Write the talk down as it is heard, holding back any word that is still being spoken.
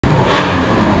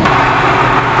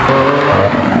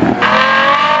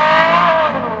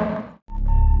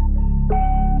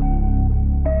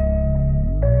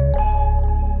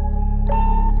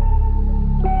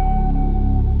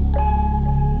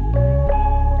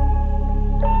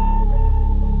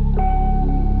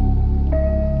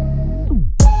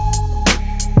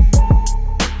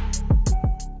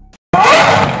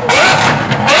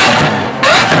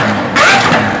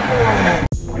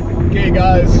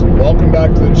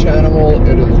channel.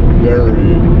 It is very,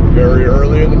 very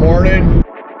early in the morning.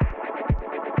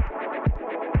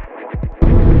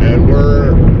 And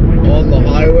we're on the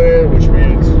highway, which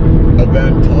means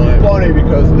event time. Funny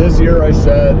because this year I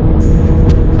said,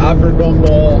 after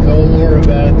Gumball, no more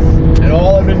events. And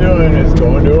all I've been doing is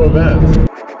going to events.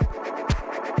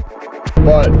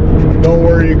 But don't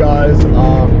worry, you guys.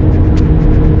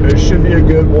 It should be a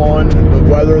good one. The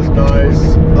weather's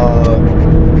nice.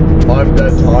 I'm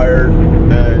dead tired,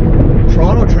 and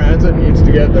Toronto Transit needs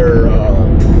to get their.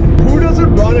 Who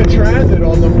doesn't run a transit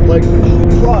on the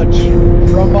crutch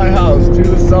from my house to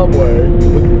the subway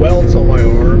with welts on my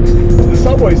arms? The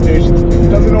subway station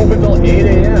doesn't open till 8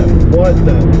 a.m. What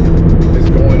the is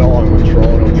going on with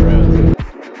Toronto Transit?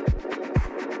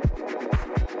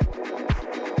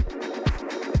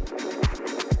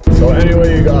 So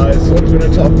anyway, you guys, so it's been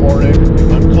a tough morning.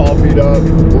 I'm coffeeed up.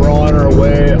 We're on our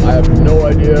way. I have no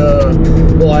idea.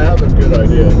 Well, I have a good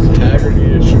idea. It's Haggerty.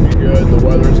 It should be good. The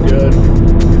weather's good.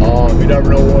 You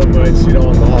never know what we might see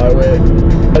on the highway.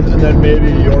 And then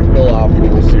maybe Yorkville after.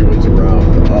 We'll see what's around.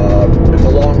 It's a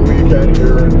long weekend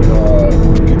here in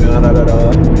Canada.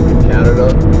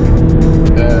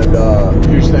 And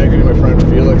huge thank you to my friend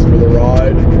Felix for the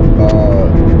ride.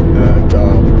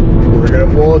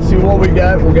 Well, let's see what we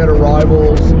get. We'll get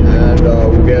arrivals and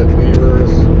we'll get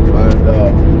levers.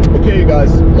 And okay, you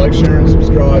guys, like, share, and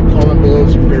subscribe. Comment below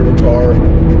is your favorite car.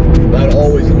 That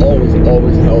always helps.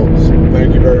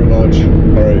 Thank you very much.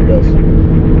 All right, you guys.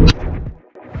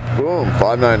 Boom,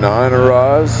 599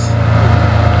 arrives.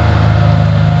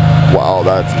 Wow,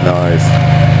 that's nice.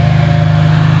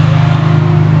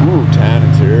 Ooh, tan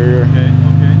interior. Okay.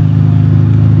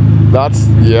 That's,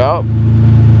 yep.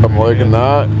 I'm liking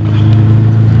that.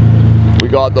 We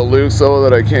got the Luxo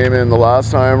that I came in the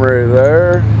last time right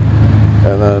there.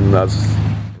 And then that's,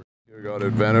 we got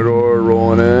Aventador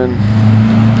rolling in.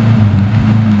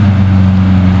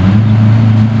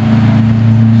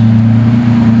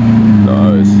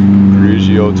 Nice.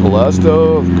 Grigio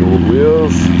Telesto, gold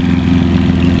wheels.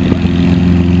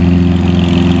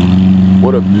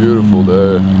 What a beautiful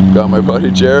day. Got my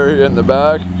buddy Jerry in the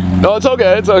back. No, it's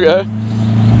okay, it's okay.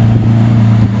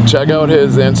 Check out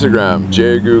his Instagram,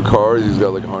 JGoo Cars. He's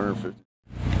got like 150.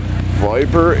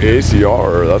 Viper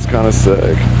ACR, that's kind of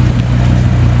sick.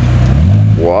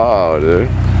 Wow, dude.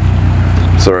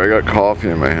 Sorry, I got coffee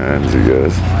in my hands, you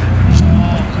guys.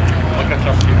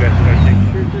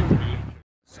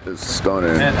 It's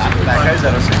stunning.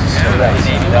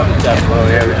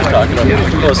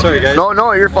 Oh, sorry, guys.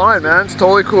 No, you're fine, man. It's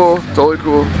totally cool. Totally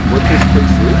cool.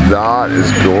 That is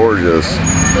gorgeous.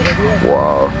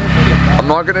 Wow. I'm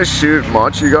not gonna shoot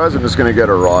much, you guys. I'm just gonna get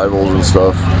arrivals and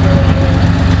stuff.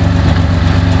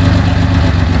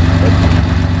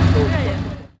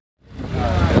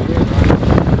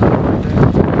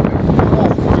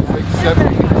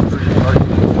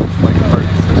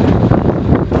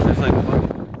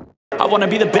 I wanna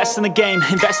be the best in the game,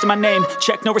 invest in my name,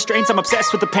 check no restraints, I'm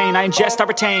obsessed with the pain. I ingest, I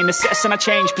retain, assess and I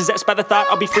change, possessed by the thought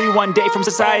I'll be free one day from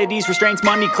society's restraints.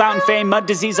 Money, clout and fame, mud,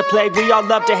 disease, a plague. We all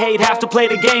love to hate, have to play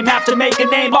the game, have to make a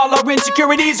name. All our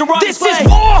insecurities are on display. This is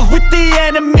war with the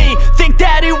enemy, think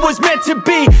that it was meant to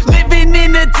be. Living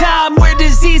in a time where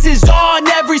disease is on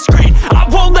every screen. I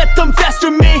won't let them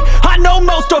fester me, I know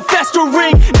most are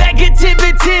festering.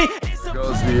 Negativity. There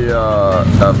goes the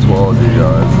F12, you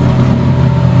guys.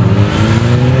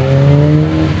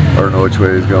 I don't know which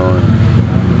way he's going.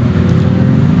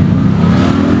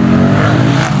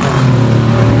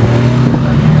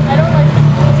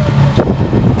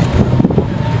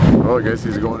 Oh, I guess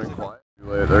he's going in quiet.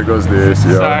 There goes the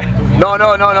ACR. Sorry. No.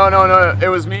 It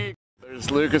was me.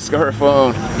 There's Lucas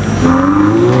Scarfone.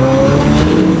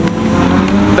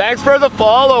 Thanks for the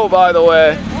follow, by the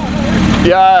way.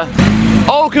 Yeah.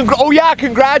 Oh, yeah,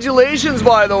 congratulations,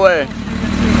 by the way.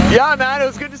 Yeah, man, it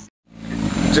was good to see.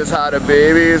 Just had a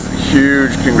baby.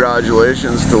 Huge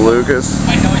congratulations to Lucas.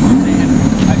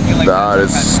 That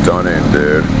is stunning,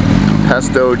 dude.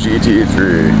 Pesto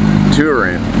GT3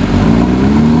 touring.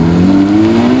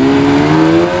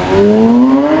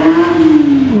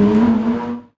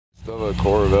 Still a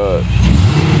Corvette.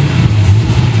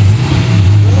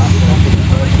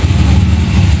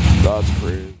 That's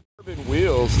crazy. Carbon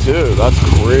wheels too. That's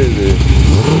crazy.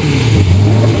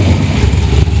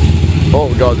 Oh,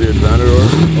 we got the Aventador.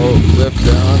 Oh, lift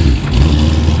down.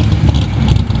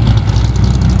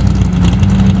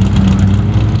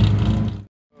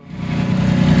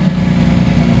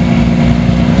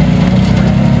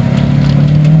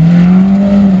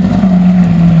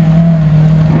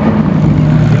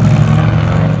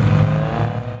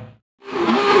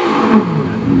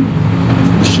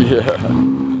 Yeah.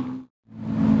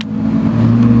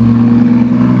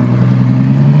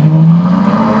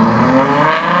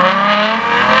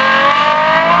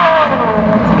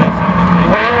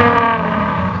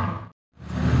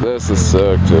 This is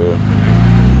sick, dude.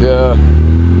 Yeah.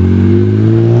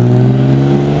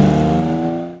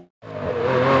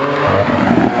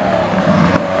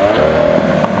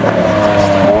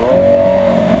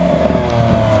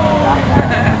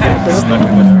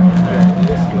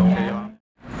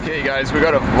 Okay guys, we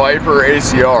got a Viper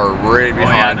ACR right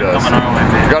behind us. We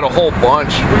got a whole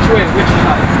bunch. Which way? Which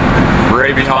side?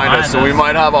 Right behind us, so we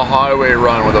might have a highway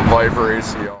run with a Viper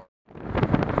ACR.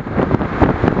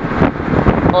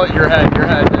 Oh, your head, dude.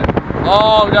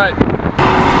 Oh, we got...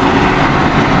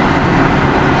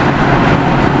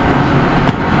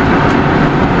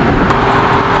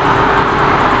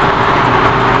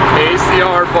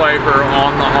 ACR Viper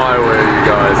on the highway, you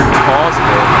guys. It's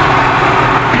possible.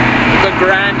 The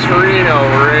Gran Torino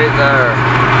right there.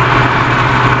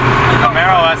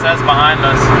 Camaro SS behind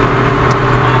us.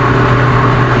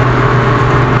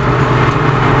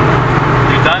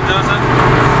 You done, Joseph?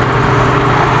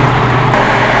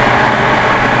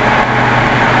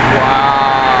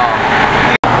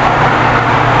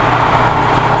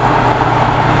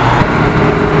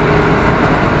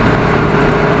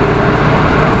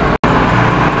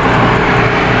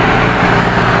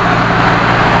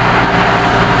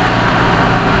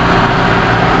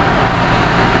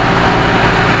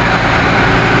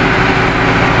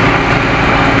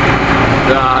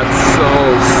 That's so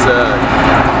sick.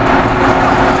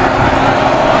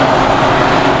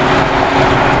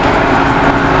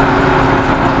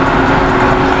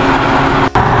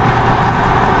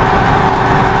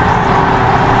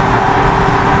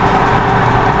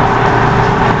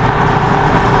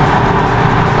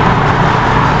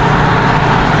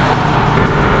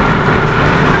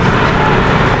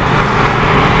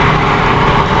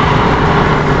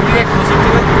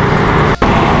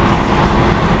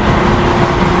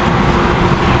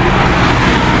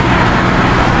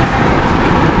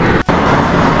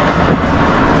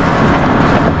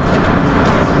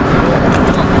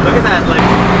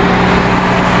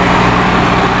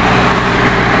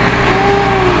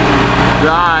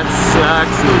 That's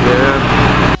sexy, dude.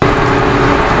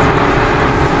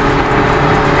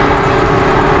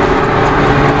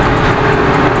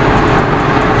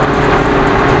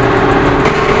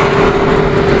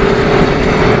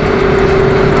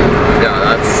 Yeah,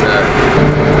 that's sick.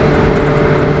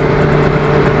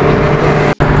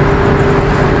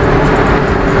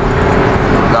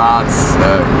 That's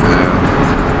sick, dude.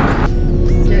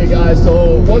 Okay guys, so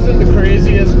it wasn't the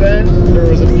craziest event. There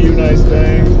was a few nice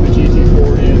things. The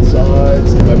GT40 inside,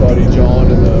 my buddy John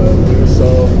and the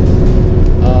Lusso.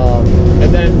 And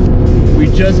then we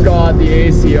just got the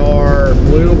ACR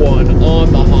blue one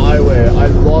on the highway. I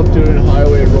love doing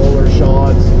highway roller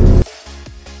shots.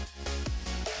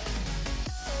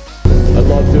 I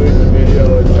love doing the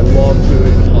video. I love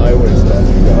doing highway stuff,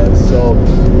 you guys. So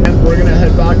and we're gonna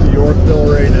head back to Yorkville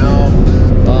right now.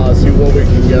 See what we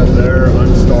can get there.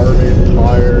 I'm starving,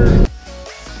 tired.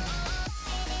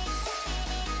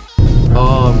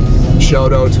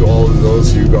 Shout out to all of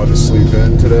those who got to sleep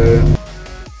in today.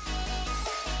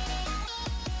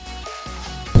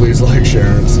 Please like,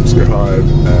 share, and subscribe.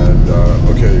 And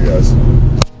okay, you guys.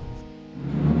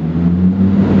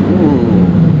 Ooh.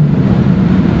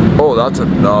 Oh, that's a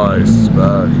nice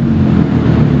spec.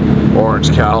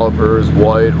 Orange calipers,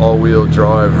 white, all-wheel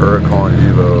drive, Huracan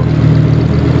Evo.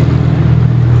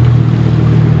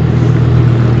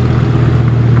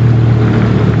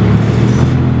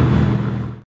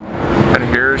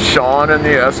 Sean in the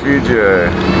SVJ.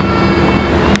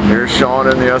 Here's Sean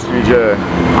in the SVJ.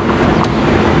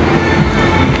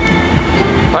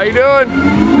 How you doing?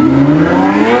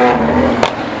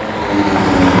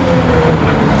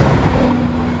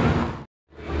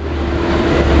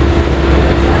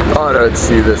 Thought I'd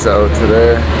see this out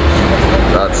today.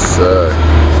 That's sick.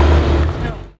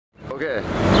 Okay.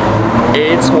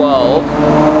 A12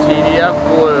 TDF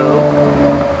blue.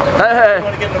 Hey,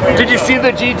 did you see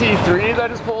the GT3 that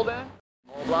just pulled in?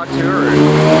 All black touring.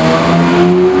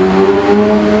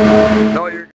 No,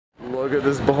 you're. Look at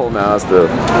this bull mastiff.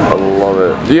 I love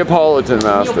it. Neapolitan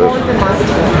mastiff.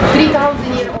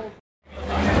 3,000 years old.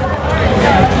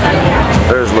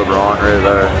 There's Lebron right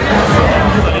there.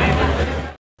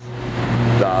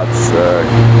 That's sick.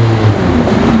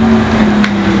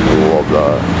 Love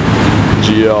that.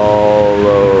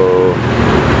 Giallo.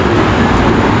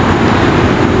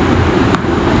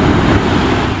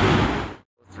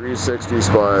 .360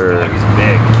 Spider. He's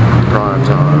big. Prime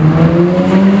time.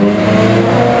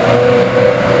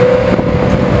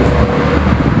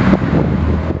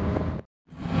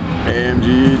 AMG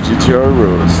GTR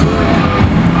Roadster.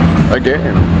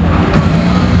 Again.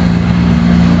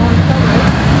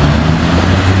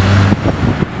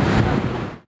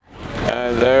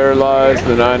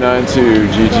 the 992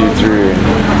 GT3.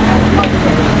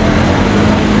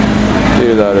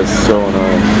 Dude, that is so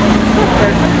nice.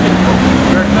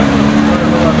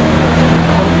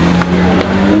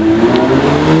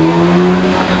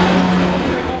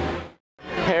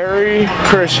 Hare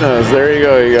Krishnas, there you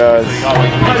go, you guys.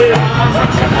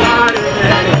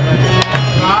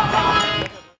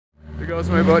 There goes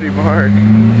my buddy Mark.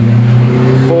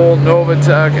 Full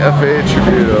Novatec F8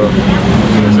 Tributo.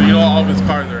 So you know all of his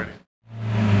cars already?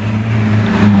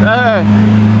 Hey.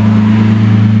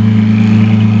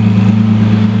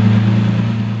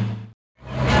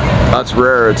 That's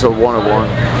rare, it's a one of one.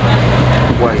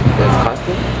 Wait, that's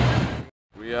custom?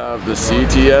 We have the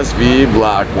Ct5-V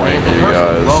Blackwing, you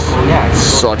guys.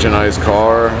 Such a nice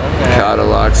car.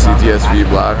 Cadillac Ct5-V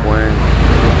Blackwing.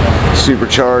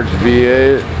 Supercharged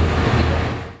V8.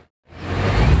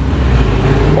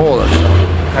 Oh, that's...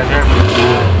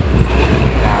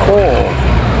 Oh.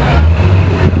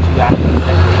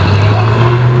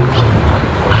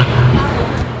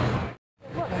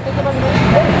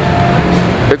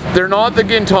 They're not the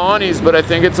Gintanis, but I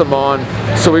think it's a Mon.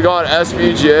 So we got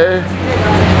Svj'S.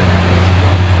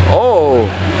 Oh.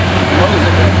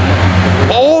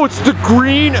 Oh, it's the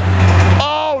green.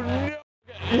 Oh, no.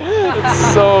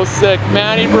 It's so sick.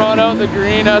 Manny brought out the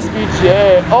green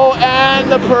Svj'S. Oh, and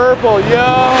the purple. Yo.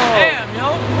 Damn,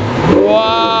 yo.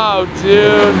 Wow,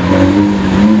 dude.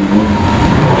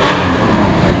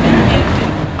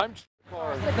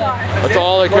 That's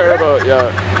all I care about,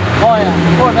 yeah. Oh yeah,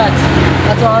 Corvettes.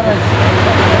 That's all it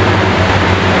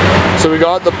is. So we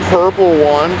got the purple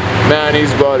one,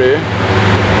 Manny's buddy,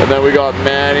 and then we got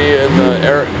Manny and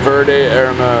the Verde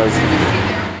Hermes.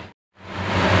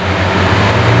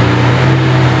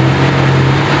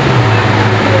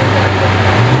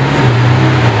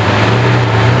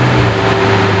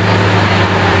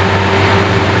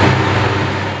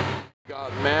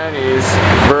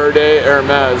 Verde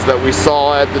Hermes that we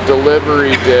saw at the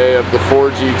delivery day of the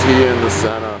 4GT in the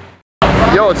Senna.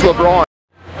 Yo, it's Lebron.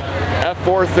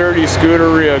 F430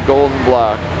 Scuderia Golden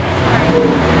Black.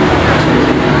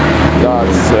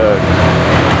 That's sick.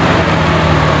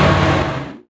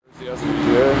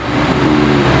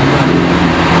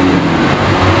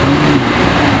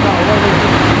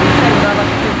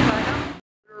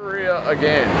 Scuderia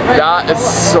again. That is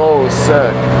so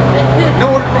sick.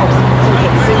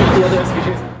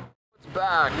 It's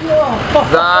back.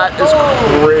 That is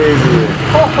crazy.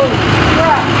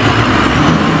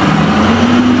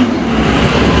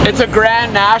 It's a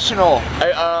Grand National.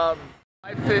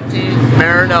 550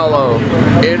 Maranello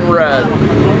in red.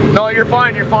 No, you're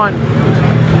fine, you're fine.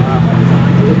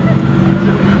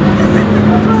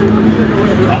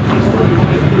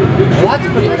 What's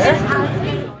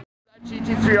that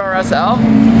GT3 RSL?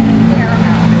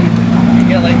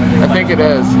 I think it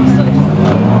is.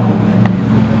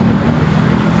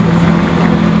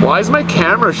 Why is my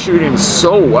camera shooting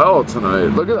so well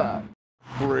tonight? Look at that.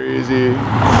 Crazy,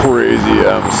 crazy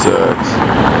M6.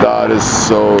 That is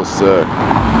so sick.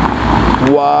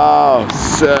 Wow,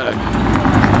 sick.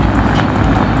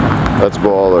 That's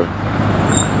baller.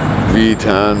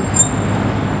 V10.